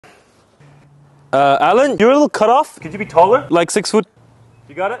Alan, you're a little cut off. Could you be taller? Like 6 foot?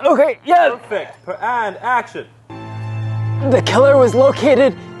 You got it? Okay, yeah. Perfect. And action. The killer was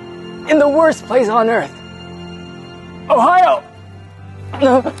located in the worst place on earth. Ohio.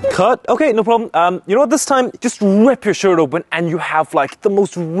 Cut. Okay, no problem. You know what? This time, just rip your shirt open and you have like the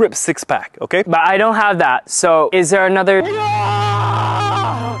most ripped six-pack, okay? But I don't have that, so is there another...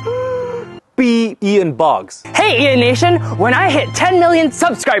 Be Ian Boggs. Hey Ian Nation, when I hit 10 million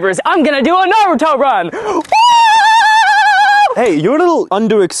subscribers, I'm gonna do a Naruto run! Hey, you're a little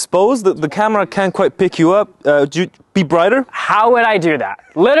underexposed. The camera can't quite pick you up. Do you be brighter? How would I do that?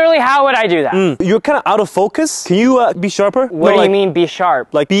 Literally, how would I do that? You're kind of out of focus. Can you be sharper? What do you mean, be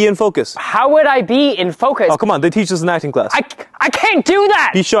sharp? Like, be in focus. How would I be in focus? Oh, come on. They teach us in acting class. I can't do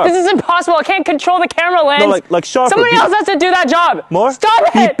that! Be sharp. This is impossible. I can't control the camera lens. No, like sharper. Somebody else has to do that job. More?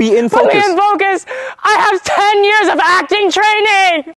 Stop it! Be in focus. Put me in focus. I have 10 years of acting training!